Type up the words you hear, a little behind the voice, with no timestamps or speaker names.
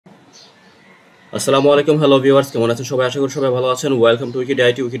আসসালামু আলাইকুম, hello viewers, কেমন আছেন সবাই? আশা করি সবাই ভালো আছেন। Welcome to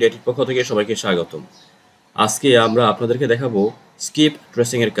উইকিডিআইটি। উইকিডিআইটির পক্ষ থেকে সবাইকে স্বাগতম। আজকে আমরা আপনাদেরকে দেখাবো স্কিপ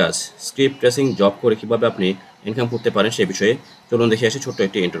ট্রেসিং এর কাজ। স্কিপ ট্রেসিং জব করে কিভাবে আপনি ইনকাম করতে পারেন সেই বিষয়ে চলুন দেখে আসি ছোট্ট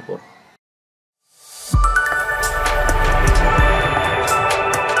একটি ইন্টার পর।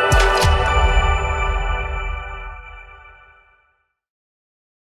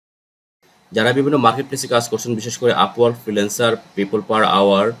 যারা বিভিন্ন মার্কেট প্লেসে কাজ করছেন, বিশেষ করে Upwork, freelancer, people per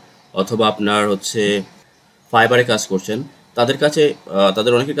hour অথবা আপনার ফাইবারে কাজ করছেন,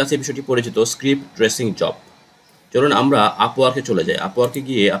 তাদের অনেকের কাছে এই বিষয়টি পরিচিত স্ক্রিপ ট্রেসিং জব। চলুন আমরা আপওয়ার্কে চলে যাই। আপওয়ার্কে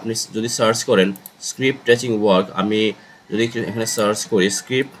গিয়ে আপনি যদি সার্চ করেন স্ক্রিপ ট্রেসিং ওয়ার্ক, আমি যদি এখানে সার্চ করি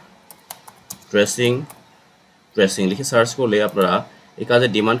স্ক্রিপ ট্রেসিং ট্রেসিং লিখে সার্চ করলে আপনারা এই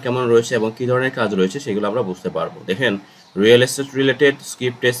কাজের ডিমান্ড কেমন রয়েছে এবং কী ধরনের কাজ রয়েছে সেগুলো আমরা বুঝতে পারবো। দেখেন, real estate related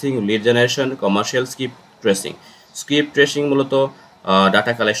script tracing, lead generation, commercial script tracing. Script tracing মূলত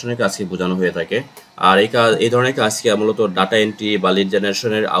ডাটা কালেকশনের কাজকে বোঝানো হয়ে থাকে। আর এই ধরনের কাজকে মূলত ডাটা এন্ট্রি বা লিড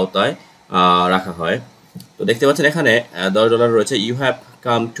জেনারেশনের আওতায় রাখা হয়। তো দেখতে পাচ্ছেন এখানে $10 রয়েছে। You have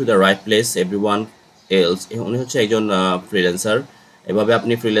come to the right place, everyone else. উনি হচ্ছে একজন ফ্রিল্যান্সার। এভাবে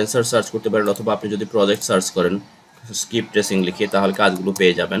আপনি ফ্রিল্যান্সার সার্চ করতে পারেন, অথবা আপনি যদি প্রজেক্ট সার্চ করেন স্ক্রিপ ট্রেসিং লিখে তাহলে কাজগুলো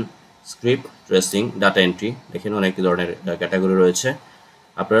পেয়ে যাবেন। স্ক্রিপ ট্রেসিং, ডাটা এন্ট্রি, দেখেন অনেক ধরনের ক্যাটাগরি রয়েছে।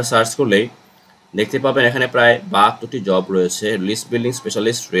 আপনারা সার্চ করলেই দেখতে পাবেন এখানে প্রায় 72টি জব রয়েছে। List building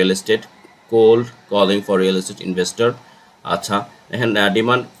specialist, real estate, cold calling for real estate investor. আচ্ছা, এখানে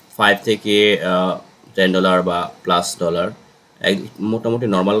ডিমান্ড 5 থেকে $10 বা $+। মোটামুটি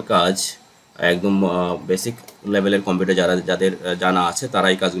নর্মাল কাজ, একদম বেসিক লেভেলের কম্পিউটার যাদের জানা আছে তারা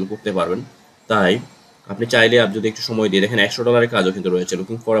এই কাজগুলো করতে পারবেন। তাই আপনি চাইলে যদি একটু সময় দিয়ে দেখেন $100 কাজও কিন্তু রয়েছে।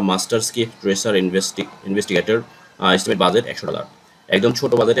 Looking for a master skip tracer investigator, estimate budget $100। একদম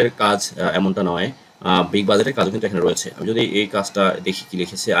ছোট বাজেটের কাজ এমনটা নয়, বিগ বাজেটের কাজও কিন্তু এখানে রয়েছে। আমি যদি এই কাজটা দেখি কি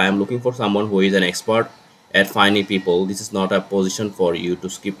লিখেছে, I am looking for someone who is an expert at finding people. This is not a position for you to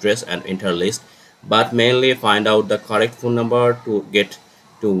skip trace and enter list, but mainly find out the correct phone number to get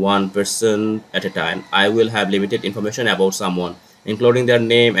to one person at a time. I will have limited information about someone, including their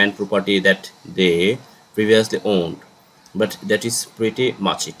name and property that they previously owned, but that is pretty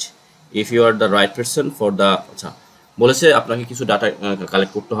much it. If you are the right person for the বলেছে আপনাকে কিছু data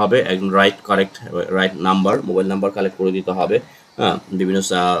collect করতে হবে, একদম right number, mobile number collect করে দিতে হবে। হ্যাঁ, বিভিন্ন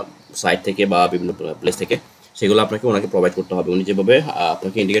সাইট থেকে বা বিভিন্ন প্লেস থেকে সেগুলো আপনাকে ওনাকে প্রোভাইড করতে হবে। উনি যেভাবে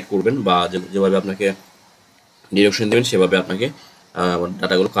আপনাকে ইন্ডিকেট করবেন বা যেভাবে আপনাকে ডিরেকশন দেবেন সেভাবে আপনাকে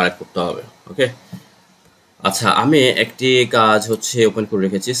ডাটাগুলো কালেক্ট করতে হবে। ওকে, আচ্ছা, আমি একটি কাজ ওপেন করে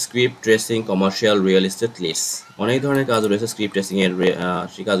রেখেছি, script tracing commercial real estate Leeds. অনেক ধরনের কাজ রয়েছে স্ক্রিপ ট্রেসিং এর,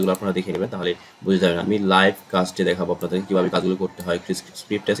 সেই কাজগুলো আপনারা দেখে নেবেন তাহলে বুঝতে যাবেন। আমি লাইভ কাজটি দেখাবো আপনাদের কীভাবে কাজগুলো করতে হয়।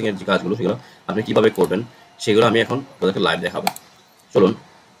 স্ক্রিপ ট্রেসিং এর যে কাজগুলো সেগুলো আপনি কীভাবে করবেন সেগুলো আমি এখন আপনাদেরকে লাইভ দেখাবো। চলুন।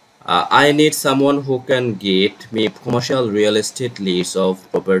 I need someone who can get me commercial real estate leads of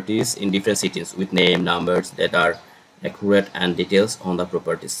properties in different cities with name, numbers that are accurate and details on the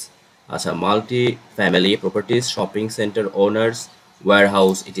properties. আচ্ছা, multi family properties, shopping centre owners,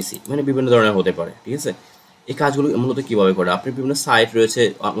 warehouse etc, মানে বিভিন্ন ধরনের হতে পারে। ঠিক আছে, এই কাজগুলো মূলত কীভাবে করে, আপনি বিভিন্ন সাইট রয়েছে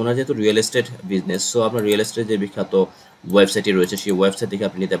ওনার, যেহেতু রিয়েল এস্টেট বিজনেস, সো আপনার রিয়েল এস্টেট যে বিখ্যাত ওয়েবসাইটটি রয়েছে সেই ওয়েবসাইট থেকে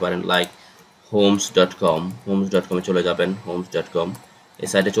আপনি নিতে পারেন, লাইক homes.com-এ চলে যাবেন, homes.com এই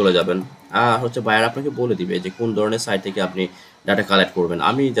সাইটে চলে যাবেন। আর বায়ার আপনাকে বলে দিবে যে কোন ধরনের সাইট থেকে আপনি ডাটা কালেক্ট করবেন।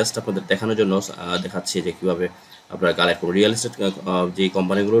 আমি জাস্ট আপনাদের দেখানোর জন্য দেখাচ্ছি যে কীভাবে আপনারা কালেক্ট করবেন। রিয়েল এস্টেট যে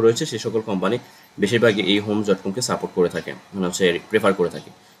কোম্পানিগুলো রয়েছে সেই সকল কোম্পানি বেশিরভাগই এই homes.com-কে সাপোর্ট করে থাকে, মানে প্রেফার করে থাকে।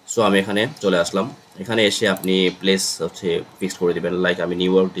 সো আমি এখানে চলে আসলাম। এখানে এসে আপনি প্লেস ফিক্স করে দেবেন, লাইক আমি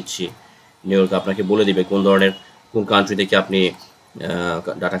নিউ ইয়র্ক দিচ্ছি। নিউ ইয়র্ক আপনাকে বলে দিবে কোন কান্ট্রি থেকে আপনি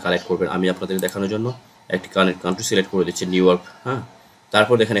ডাটা কালেক্ট করবেন। আমি আপনাদের দেখানোর জন্য একটি কান্ট্রি সিলেক্ট করে দিচ্ছি, নিউ ইয়র্ক। হ্যাঁ,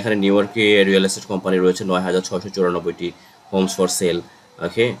 তারপর দেখেন এখানে নিউ ইয়র্কে রিয়েল এস্টেট কোম্পানি রয়েছে 9694টি হোমস ফর সেল।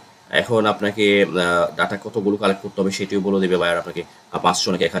 ওকে, এখন আপনাকে ডাটা কতগুলো কালেক্ট করতে হবে সেটিও বলে দেবে বায়ার আপনাকে, 500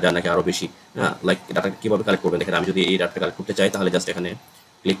 নাকি 1000 নাকি আরও বেশি। হ্যাঁ, লাইক ডাটা কীভাবে কালেক্ট করবেন দেখেন, আমি যদি এই ডাটা কালেক্ট করতে চাই তাহলে জাস্ট এখানে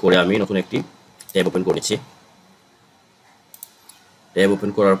ক্লিক করে আমি নতুন একটি ট্যাব ওপেন করেছি। ট্যাব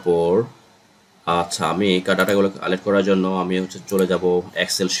ওপেন করার পর আচ্ছা, আমি ডাটাগুলো কালেক্ট করার জন্য আমি চলে যাব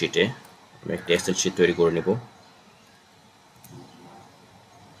এক্সেল শিটে। আমি একটা এক্সেল শিট তৈরি করে নেব।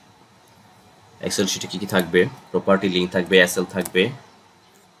 এক্সেল শিটে কী কী থাকবে, প্রপার্টি লিঙ্ক থাকবে, এসএল থাকবে,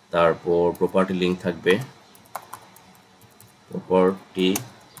 তারপর প্রপার্টি লিঙ্ক থাকবে,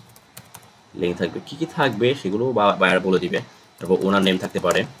 কী কী থাকবে সেগুলো বায়ার বলে দিবে। তারপর ওনার নেম থাকতে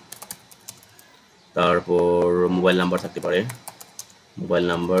পারে, তারপর মোবাইল নাম্বার থাকতে পারে, মোবাইল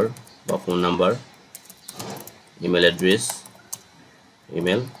নাম্বার বা ফোন নাম্বার, ইমেল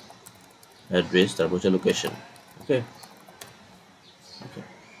অ্যাড্রেস, তারপর লোকেশন। ওকে,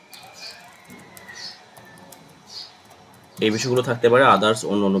 এই বিষয়গুলো থাকতে পারে, আদার্স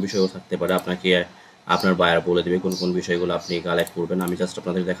অন্য অন্য বিষয়ও থাকতে পারে। আপনাকে আপনার বায়ার বলে দেবে কোন কোন বিষয়গুলো আপনি কালেক্ট করবেন। আমি জাস্ট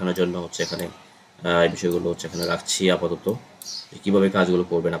আপনাদের দেখানোর জন্য হচ্ছে এখানে এই বিষয়গুলো হচ্ছে এখানে রাখছি আপাতত, কীভাবে কাজগুলো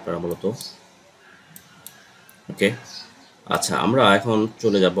করবেন আপনারা মূলত। ওকে, আচ্ছা আমরা এখন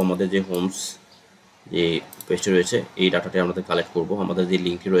চলে যাব আমাদের যে হোমস যে পেজটি রয়েছে, এই ডাটাটি আমাদের কালেক্ট করব। আমাদের যে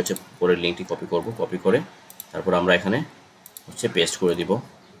লিঙ্কটি রয়েছে পরের লিঙ্কটি কপি করব, কপি করে তারপর আমরা এখানে হচ্ছে পেস্ট করে দিব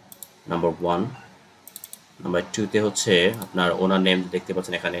নাম্বার 1। নাম্বার 2তে হচ্ছে আপনার ওনার নেম দেখতে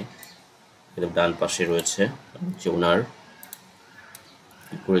পাচ্ছেন এখানে একদম ডান পাশে রয়েছে, হচ্ছে ওনার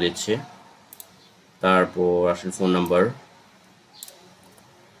করে দিচ্ছে। তারপর আসলে ফোন নাম্বার,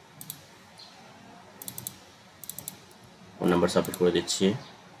 সাবমিট করে দিচ্ছি।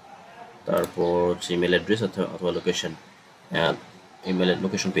 তারপর হচ্ছে ইমেল অ্যাড্রেস অথবা লোকেশন, ইমেলের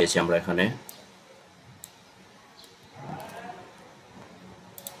লোকেশন পেয়েছি আমরা এখানে।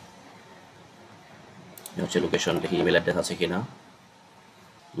 হচ্ছে লোকেশন, দেখি ইমেল অ্যাড্রেস আছে কিনা,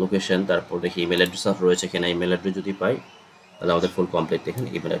 লোকেশন, তারপর দেখি ইমেল অ্যাড্রেস রয়েছে কিনা। ইমেল অ্যাড্রেস যদি পাই তাহলে আমাদের ফুল কমপ্লিট দেখেন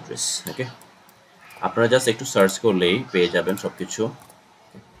ইমেল অ্যাড্রেস। ওকে, আপনারা জাস্ট একটু সার্চ করলেই পেয়ে যাবেন সব কিছু।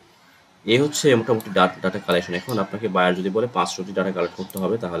 এই হচ্ছে মোটামুটি ডাটা কালেকশন। এখন আপনাকে বায়ার যদি বলে 500টি ডাটা কালেক্ট করতে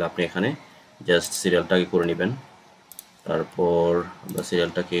হবে, তাহলে আপনি এখানে জাস্ট সিরিয়ালটাকে করে নেবেন। তারপর আমরা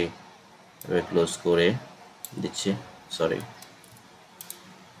সিরিয়ালটাকে ক্লোজ করে দিচ্ছি, সরি।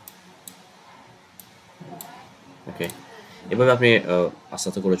 ওকে, এভাবে আপনি আস্তে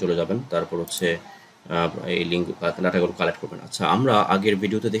আস্তে করে চলে যাবেন। তারপর হচ্ছে এই লিঙ্ক ডাটাগুলো কালেক্ট করবেন। আচ্ছা, আমরা আগের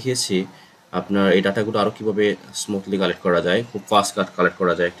ভিডিওতে দেখিয়েছি আপনার এই ডাটাগুলো আরও কীভাবে স্মুথলি কালেক্ট করা যায়, খুব ফাস্ট কালেক্ট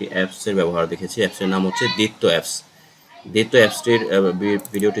করা যায়। একটি অ্যাপসের ব্যবহার দেখেছি, অ্যাপসের নাম হচ্ছে দিত্য অ্যাপস। দিত্য অ্যাপসটির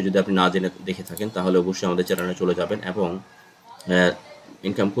ভিডিওটি যদি আপনি না জেনে দেখে থাকেন তাহলে অবশ্যই আমাদের চ্যানেলে চলে যাবেন এবং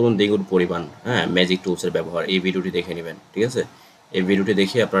ইনকাম করুন দ্বিগুণ পরিমাণ, ম্যাজিক টুলসের ব্যবহার, এই ভিডিওটি দেখে নেবেন। ঠিক আছে, এই ভিডিওটি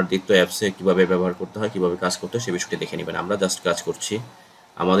দেখে আপনার দিত্য অ্যাপসে কীভাবে ব্যবহার করতে হয়, কীভাবে কাজ করতে হয়, সেই বিষয়টি দেখে নেবেন। আমরা জাস্ট কাজ করছি।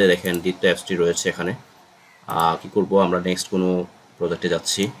 আমাদের দেখেন দিত্য অ্যাপসটি রয়েছে এখানে। কি করব, আমরা নেক্সট কোনো প্রজেক্টে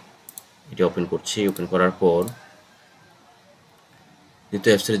যাচ্ছি, এটি ওপেন করছি। ওপেন করার পর দিত্য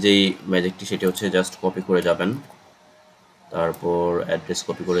অ্যাপসের যেই ম্যাজিকটি সেটি হচ্ছে জাস্ট কপি করে যাবেন, তারপর অ্যাড্রেস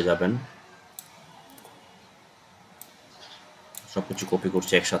কপি করে যাবেন। সব কিছু কপি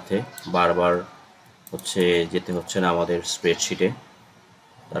করছি একসাথে, বারবার হচ্ছে যেতে হচ্ছে না আমাদের স্প্রেডশিটে।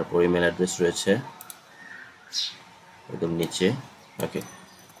 তারপর ইমেল অ্যাড্রেস রয়েছে একদম নিচে। ওকে,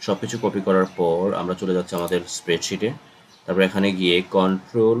 সব কিছু কপি করার পর আমরা চলে যাচ্ছি আমাদের স্প্রেডশিটে। তারপর এখানে গিয়ে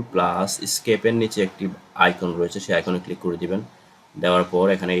কন্ট্রোল প্লাস স্কেপের নিচে একটি আইকন রয়েছে, সেই আইকনে ক্লিক করে দিবেন। দেওয়ার পর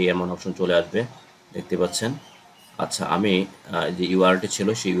এখানে এই এমন অপশন চলে আসবে, দেখতে পাচ্ছেন। আচ্ছা, আমি যে ইউআরএলটি ছিল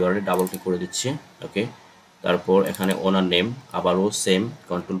সেই ইউআরএল ডাবল ক্লিক করে দিচ্ছি। ওকে, তারপর এখানে ওনার নেম আবারও সেম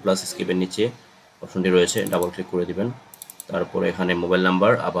কন্ট্রোল প্লাস স্কেপের নিচে অপশনটি রয়েছে, ডাবল ক্লিক করে দিবেন। তারপর এখানে মোবাইল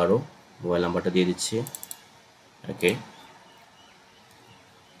নাম্বার, আবারও মোবাইল নাম্বারটা দিয়ে দিচ্ছি। ওকে,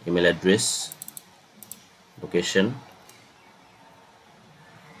 ইমেল অ্যাড্রেস, লোকেশন,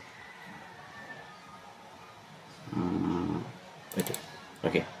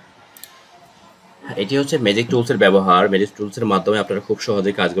 ওকে। এটি হচ্ছে ম্যাজিক টুলসের ব্যবহার। ম্যাজিক টুলসের মাধ্যমে আপনারা খুব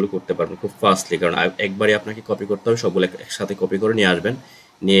সহজেই কাজগুলো করতে পারবেন, খুব ফাস্টলি। কারণ একবারে আপনাকে কপি করতে হবে, সবগুলো একসাথে কপি করে নিয়ে আসবেন,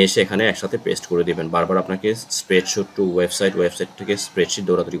 নিয়ে এসে এখানে একসাথে পেস্ট করে দিবেন। বারবার আপনাকে স্প্রেডশিট টু ওয়েবসাইট থেকে স্প্রেডশিট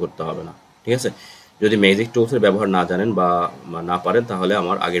দৌড়াদৌড়ি করতে হবে না। ঠিক আছে, যদি ম্যাজিক টুলসের ব্যবহার না জানেন বা না পারেন তাহলে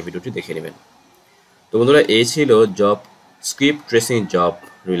আমার আগের ভিডিওটি দেখে নেবেন। তো বন্ধুরা, এই ছিল job script tracing job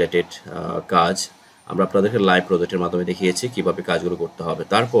related কাজ। আমরা আপনাদেরকে লাইভ প্রজেক্টের মাধ্যমে দেখিয়েছি কীভাবে কাজগুলো করতে হবে।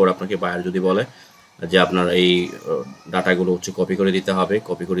 তারপর আপনাকে বায়ার যদি বলে যে আপনার এই ডাটাগুলো হচ্ছে কপি করে দিতে হবে,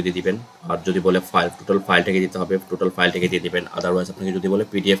 কপি করে দিয়ে দিবেন। আর যদি বলে টোটাল ফাইলটাকে দিতে হবে, টোটাল ফাইলটাকে দিয়ে দিবেন। আদারওয়াইজ আপনাকে যদি বলে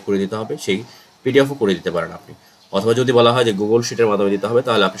পিডিএফ করে দিতে হবে, সেই পিডিএফও করে দিতে পারেন আপনি। অথবা যদি বলা হয় যে গুগল শিটের মাধ্যমে দিতে হবে,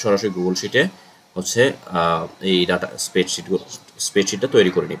 তাহলে আপনি সরাসরি গুগল শিটে হচ্ছে এই ডাটা স্প্রেডশিটটা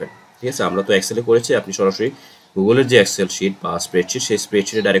তৈরি করে নেবেন। ঠিক আছে, আমরা তো এক্সেলে করেছি, আপনি সরাসরি গুগলের যে এক্সেল শিট বা স্প্রেডশিট, সেই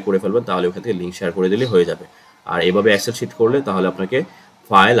স্প্রেডশিটে ডাইরেক্ট করে ফেলবেন, তাহলে ওখান থেকে লিঙ্ক শেয়ার করে দিলে হয়ে যাবে। আর এভাবে এক্সেল শিট করলে তাহলে আপনাকে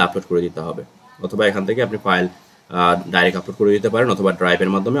ফাইল আপলোড করে দিতে হবে, অথবা এখান থেকে আপনি ফাইল ডাইরেক্ট আপলোড করে দিতে পারেন, অথবা ড্রাইভের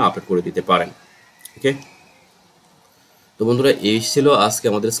মাধ্যমে আপলোড করে দিতে পারেন। ওকে, তো বন্ধুরা, এই ছিল আজকে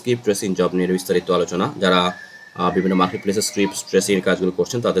আমাদের স্ক্রিপ ট্রেসিং জব নিয়ে বিস্তারিত আলোচনা। যারা বিভিন্ন মার্কেট প্লেসে স্ক্রিপ ট্রেসিং কাজগুলো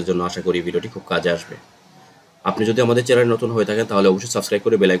করছেন তাদের জন্য আশা করি ভিডিওটি খুব কাজে আসবে। আপনি যদি আমাদের চ্যানেলে নতুন হয়ে থাকেন তাহলে অবশ্যই সাবস্ক্রাইব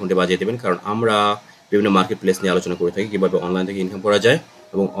করে বেল আইকনটি বাজিয়ে দেবেন, কারণ আমরা বিভিন্ন মার্কেট প্লেস নিয়ে আলোচনা করে থাকি, কীভাবে অনলাইন থেকে ইনকাম করা যায়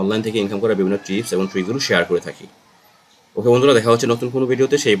এবং অনলাইন থেকে ইনকাম করার বিভিন্ন টিপস এবং ট্রিকগুলো শেয়ার করে থাকি। ওকে বন্ধুরা, দেখা হচ্ছে নতুন কোনো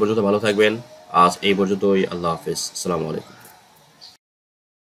ভিডিওতে। সেই পর্যন্ত ভালো থাকবেন। আজ এই পর্যন্তই। আল্লাহ হাফিজ, আসসালামু আলাইকুম।